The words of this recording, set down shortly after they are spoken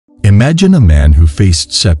Imagine a man who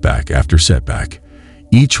faced setback after setback,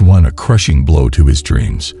 each one a crushing blow to his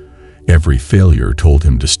dreams. Every failure told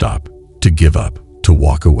him to stop, to give up, to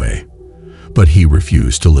walk away. But he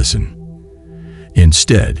refused to listen.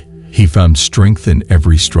 Instead, he found strength in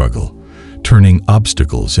every struggle, turning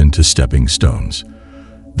obstacles into stepping stones.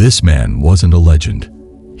 This man wasn't a legend.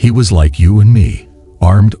 He was like you and me,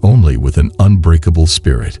 armed only with an unbreakable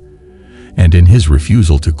spirit. And in his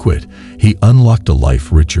refusal to quit, he unlocked a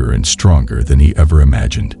life richer and stronger than he ever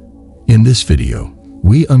imagined. In this video,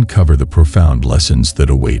 we uncover the profound lessons that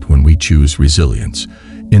await when we choose resilience,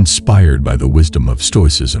 inspired by the wisdom of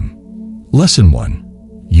Stoicism. Lesson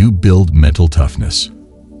 1. You build mental toughness.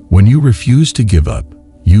 When you refuse to give up,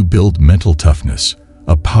 you build mental toughness,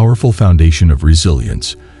 a powerful foundation of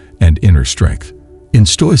resilience and inner strength. In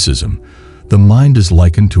Stoicism, the mind is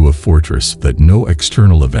likened to a fortress that no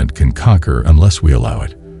external event can conquer unless we allow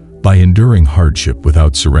it. By enduring hardship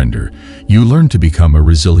without surrender, you learn to become a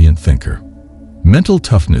resilient thinker. Mental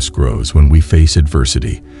toughness grows when we face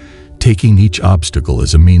adversity, taking each obstacle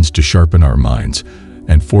as a means to sharpen our minds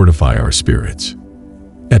and fortify our spirits.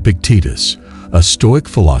 Epictetus, a Stoic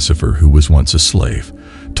philosopher who was once a slave,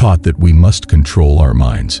 taught that we must control our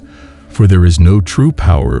minds, for there is no true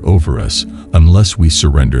power over us unless we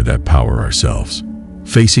surrender that power ourselves.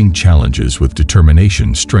 Facing challenges with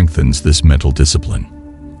determination strengthens this mental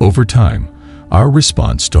discipline. Over time, our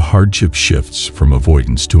response to hardship shifts from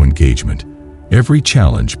avoidance to engagement. Every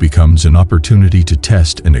challenge becomes an opportunity to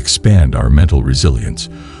test and expand our mental resilience,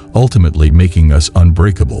 ultimately making us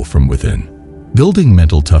unbreakable from within. Building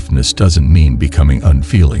mental toughness doesn't mean becoming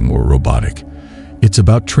unfeeling or robotic. It's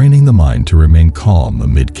about training the mind to remain calm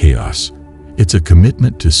amid chaos. It's a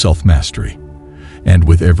commitment to self-mastery. And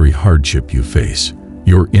with every hardship you face,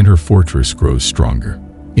 your inner fortress grows stronger.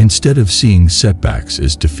 Instead of seeing setbacks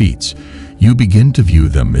as defeats, you begin to view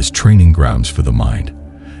them as training grounds for the mind,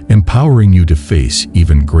 empowering you to face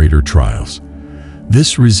even greater trials.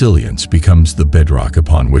 This resilience becomes the bedrock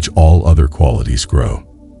upon which all other qualities grow.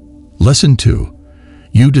 Lesson 2.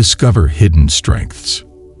 You discover hidden strengths.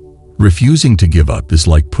 Refusing to give up is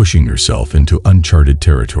like pushing yourself into uncharted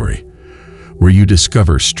territory, where you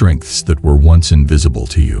discover strengths that were once invisible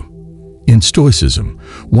to you. In Stoicism,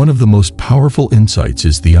 one of the most powerful insights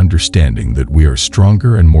is the understanding that we are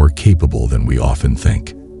stronger and more capable than we often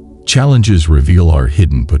think. Challenges reveal our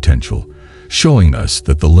hidden potential, showing us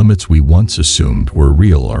that the limits we once assumed were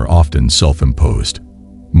real are often self-imposed.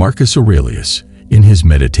 Marcus Aurelius, in his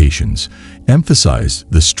Meditations, emphasized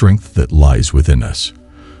the strength that lies within us,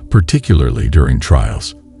 particularly during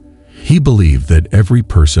trials. He believed that every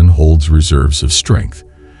person holds reserves of strength,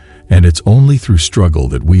 and it's only through struggle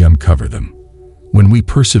that we uncover them. When we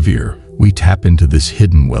persevere, we tap into this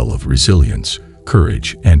hidden well of resilience,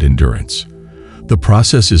 courage, and endurance. The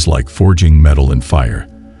process is like forging metal in fire.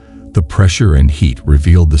 The pressure and heat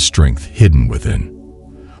reveal the strength hidden within.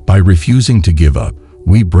 By refusing to give up,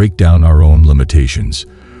 we break down our own limitations.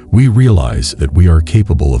 We realize that we are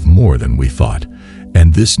capable of more than we thought,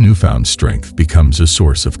 and this newfound strength becomes a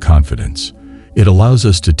source of confidence. It allows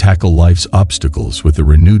us to tackle life's obstacles with a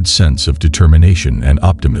renewed sense of determination and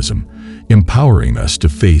optimism, empowering us to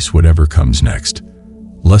face whatever comes next.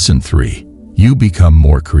 Lesson 3. You become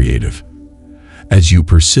more creative. As you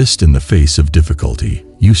persist in the face of difficulty,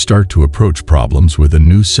 you start to approach problems with a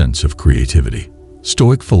new sense of creativity.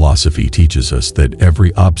 Stoic philosophy teaches us that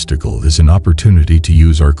every obstacle is an opportunity to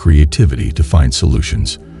use our creativity to find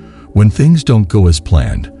solutions. When things don't go as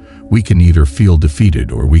planned, we can either feel defeated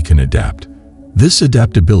or we can adapt. This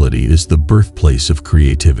adaptability is the birthplace of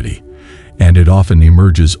creativity, and it often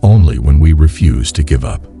emerges only when we refuse to give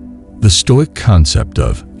up. The Stoic concept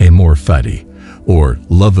of amor fati, or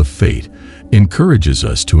love of fate, encourages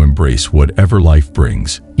us to embrace whatever life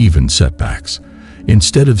brings, even setbacks.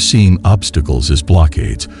 Instead of seeing obstacles as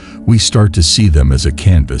blockades, we start to see them as a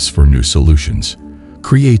canvas for new solutions.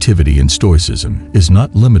 Creativity in Stoicism is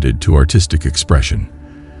not limited to artistic expression.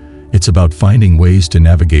 It's about finding ways to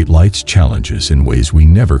navigate life's challenges in ways we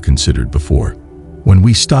never considered before. When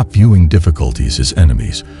we stop viewing difficulties as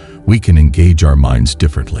enemies, we can engage our minds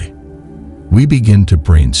differently. We begin to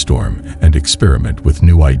brainstorm and experiment with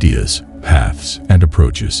new ideas, paths, and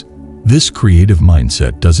approaches. This creative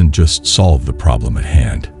mindset doesn't just solve the problem at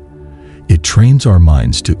hand. It trains our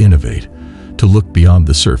minds to innovate, to look beyond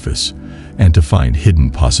the surface, and to find hidden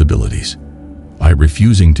possibilities. By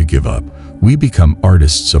refusing to give up, we become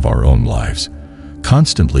artists of our own lives,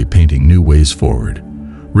 constantly painting new ways forward,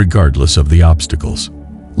 regardless of the obstacles.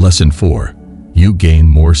 Lesson 4. You gain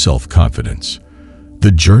more self-confidence.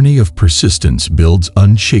 The journey of persistence builds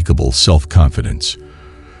unshakable self-confidence.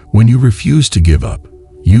 When you refuse to give up,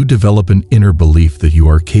 You develop an inner belief that you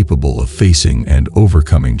are capable of facing and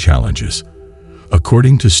overcoming challenges.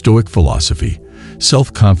 According to Stoic philosophy,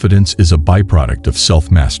 self-confidence is a byproduct of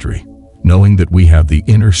self-mastery, knowing that we have the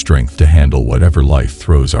inner strength to handle whatever life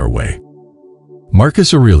throws our way.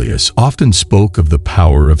 Marcus Aurelius often spoke of the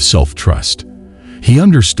power of self-trust. He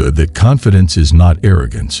understood that confidence is not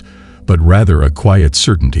arrogance, but rather a quiet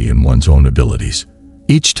certainty in one's own abilities.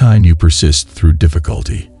 Each time you persist through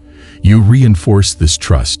difficulty, you reinforce this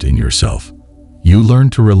trust in yourself. You learn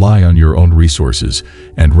to rely on your own resources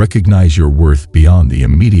and recognize your worth beyond the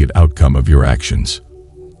immediate outcome of your actions.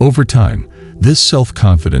 Over time, this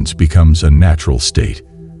self-confidence becomes a natural state.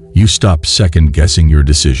 You stop second-guessing your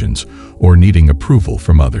decisions or needing approval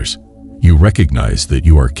from others. You recognize that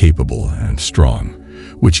you are capable and strong,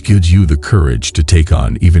 which gives you the courage to take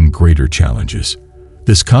on even greater challenges.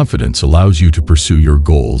 This confidence allows you to pursue your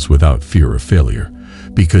goals without fear of failure,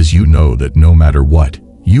 because you know that no matter what,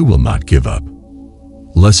 you will not give up.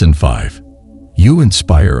 Lesson 5. You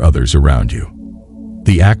inspire others around you.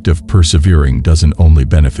 The act of persevering doesn't only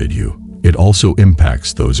benefit you, it also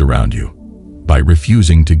impacts those around you. By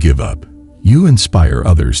refusing to give up, you inspire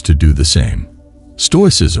others to do the same.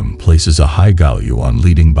 Stoicism places a high value on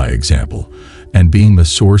leading by example and being the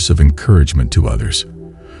source of encouragement to others.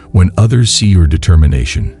 When others see your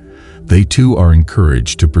determination, they too are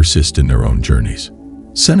encouraged to persist in their own journeys.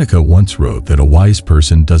 Seneca once wrote that a wise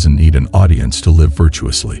person doesn't need an audience to live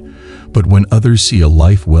virtuously, but when others see a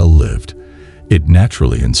life well lived, it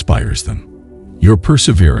naturally inspires them. Your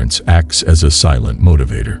perseverance acts as a silent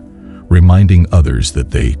motivator, reminding others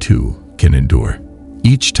that they too can endure.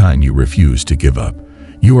 Each time you refuse to give up,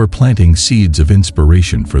 you are planting seeds of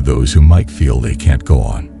inspiration for those who might feel they can't go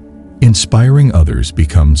on. Inspiring others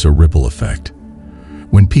becomes a ripple effect.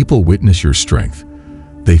 When people witness your strength,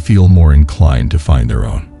 they feel more inclined to find their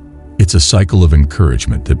own. It's a cycle of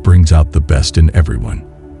encouragement that brings out the best in everyone.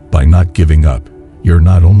 By not giving up, you're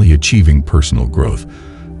not only achieving personal growth,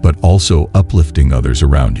 but also uplifting others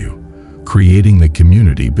around you, creating the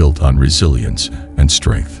community built on resilience and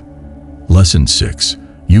strength. Lesson 6.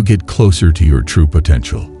 You get closer to your true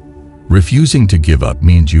potential. Refusing to give up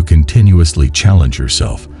means you continuously challenge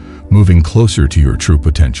yourself, moving closer to your true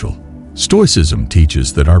potential. Stoicism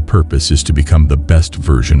teaches that our purpose is to become the best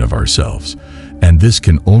version of ourselves, and this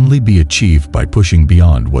can only be achieved by pushing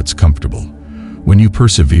beyond what's comfortable. When you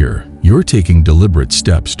persevere, you're taking deliberate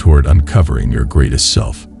steps toward uncovering your greatest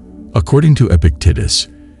self. According to Epictetus,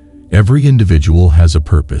 every individual has a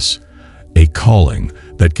purpose, a calling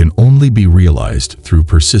that can only be realized through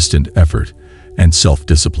persistent effort and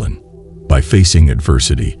self-discipline. By facing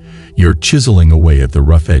adversity, you're chiseling away at the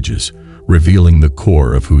rough edges, revealing the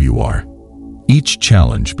core of who you are. Each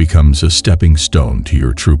challenge becomes a stepping stone to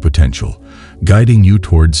your true potential, guiding you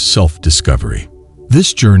towards self-discovery.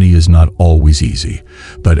 This journey is not always easy,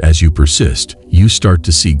 but as you persist, you start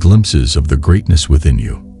to see glimpses of the greatness within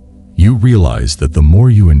you. You realize that the more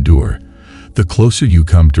you endure, the closer you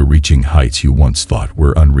come to reaching heights you once thought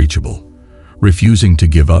were unreachable. Refusing to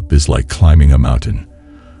give up is like climbing a mountain.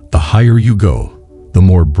 The higher you go, the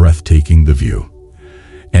more breathtaking the view.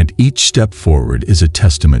 And each step forward is a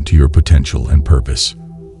testament to your potential and purpose.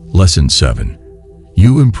 Lesson 7.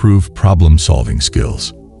 You improve problem-solving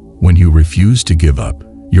skills. When you refuse to give up,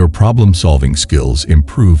 your problem-solving skills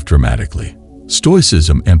improve dramatically.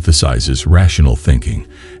 Stoicism emphasizes rational thinking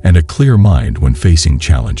and a clear mind when facing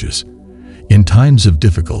challenges. In times of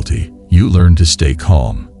difficulty, you learn to stay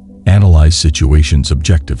calm, analyze situations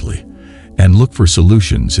objectively, and look for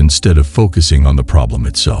solutions instead of focusing on the problem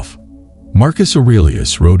itself. Marcus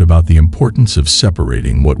Aurelius wrote about the importance of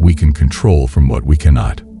separating what we can control from what we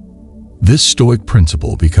cannot. This Stoic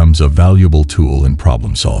principle becomes a valuable tool in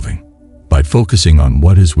problem solving. By focusing on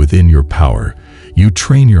what is within your power, you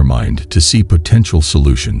train your mind to see potential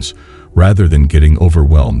solutions rather than getting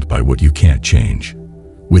overwhelmed by what you can't change.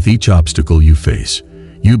 With each obstacle you face,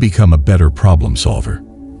 you become a better problem solver.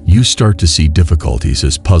 You start to see difficulties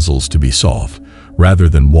as puzzles to be solved rather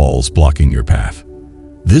than walls blocking your path.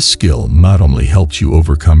 This skill not only helps you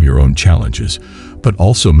overcome your own challenges, but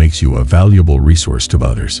also makes you a valuable resource to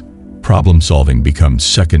others. Problem-solving becomes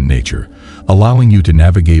second nature, allowing you to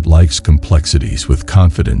navigate life's complexities with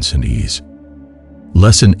confidence and ease.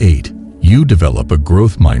 Lesson 8. You develop a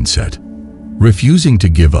growth mindset. Refusing to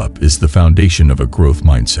give up is the foundation of a growth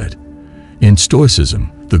mindset. In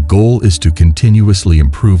Stoicism, the goal is to continuously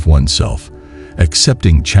improve oneself,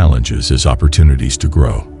 accepting challenges as opportunities to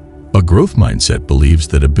grow. A growth mindset believes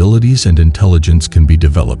that abilities and intelligence can be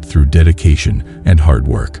developed through dedication and hard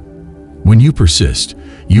work. When you persist,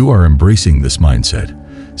 you are embracing this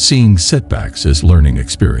mindset, seeing setbacks as learning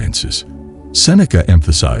experiences. Seneca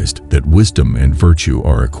emphasized that wisdom and virtue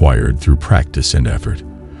are acquired through practice and effort.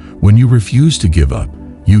 When you refuse to give up,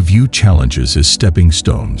 you view challenges as stepping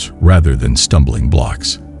stones rather than stumbling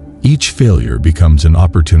blocks. Each failure becomes an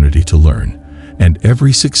opportunity to learn, and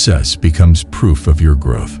every success becomes proof of your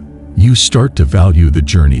growth. You start to value the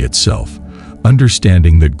journey itself,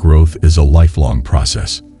 understanding that growth is a lifelong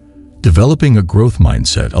process. Developing a growth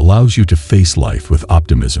mindset allows you to face life with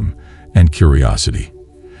optimism and curiosity.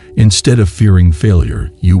 Instead of fearing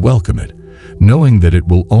failure, you welcome it, knowing that it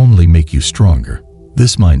will only make you stronger.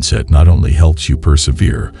 This mindset not only helps you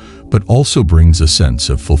persevere, but also brings a sense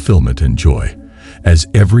of fulfillment and joy, as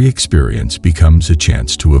every experience becomes a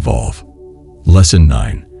chance to evolve. Lesson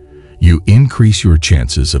 9. You increase your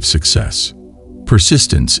chances of success.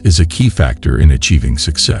 Persistence is a key factor in achieving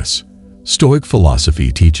success. Stoic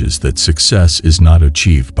philosophy teaches that success is not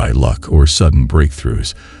achieved by luck or sudden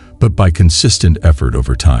breakthroughs, but by consistent effort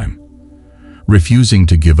over time. Refusing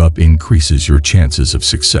to give up increases your chances of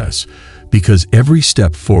success because every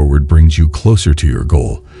step forward brings you closer to your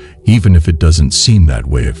goal, even if it doesn't seem that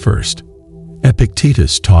way at first.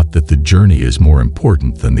 Epictetus taught that the journey is more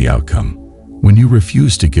important than the outcome. When you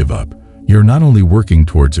refuse to give up, you're not only working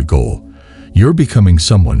towards a goal, you're becoming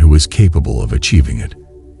someone who is capable of achieving it.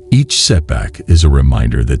 Each setback is a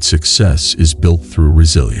reminder that success is built through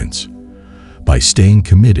resilience. By staying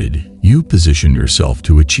committed, you position yourself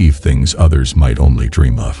to achieve things others might only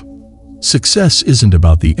dream of. Success isn't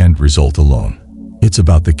about the end result alone. It's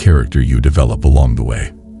about the character you develop along the way.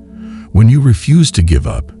 When you refuse to give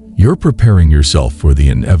up, you're preparing yourself for the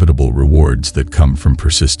inevitable rewards that come from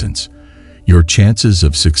persistence. Your chances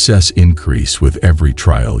of success increase with every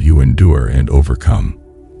trial you endure and overcome.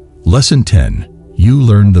 Lesson 10. You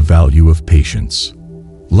learn the value of patience.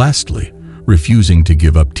 Lastly, refusing to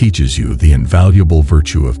give up teaches you the invaluable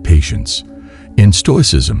virtue of patience. In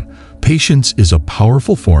Stoicism, patience is a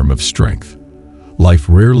powerful form of strength. Life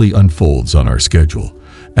rarely unfolds on our schedule,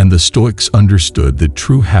 and the Stoics understood that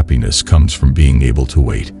true happiness comes from being able to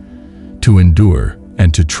wait, to endure,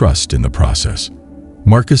 and to trust in the process.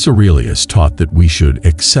 Marcus Aurelius taught that we should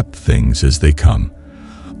accept things as they come,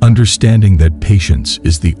 understanding that patience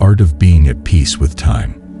is the art of being at peace with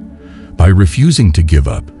time. By refusing to give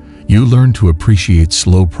up, you learn to appreciate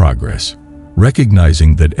slow progress,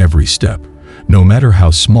 recognizing that every step, no matter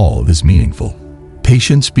how small, is meaningful.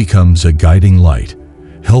 Patience becomes a guiding light,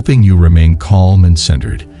 helping you remain calm and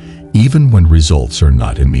centered, even when results are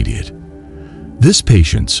not immediate. This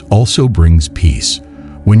patience also brings peace.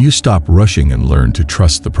 When you stop rushing and learn to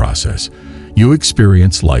trust the process, you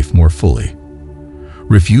experience life more fully.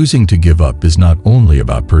 Refusing to give up is not only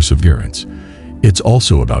about perseverance, it's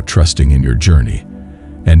also about trusting in your journey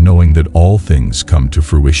and knowing that all things come to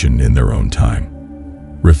fruition in their own time.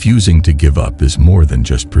 Refusing to give up is more than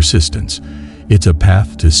just persistence. It's a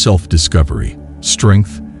path to self-discovery,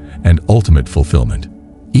 strength, and ultimate fulfillment.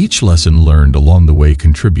 Each lesson learned along the way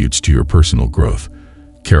contributes to your personal growth,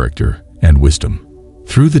 character, and wisdom.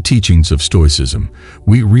 Through the teachings of Stoicism,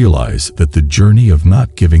 we realize that the journey of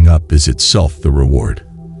not giving up is itself the reward.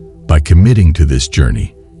 By committing to this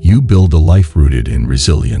journey, you build a life rooted in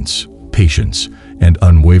resilience, patience, and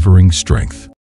unwavering strength.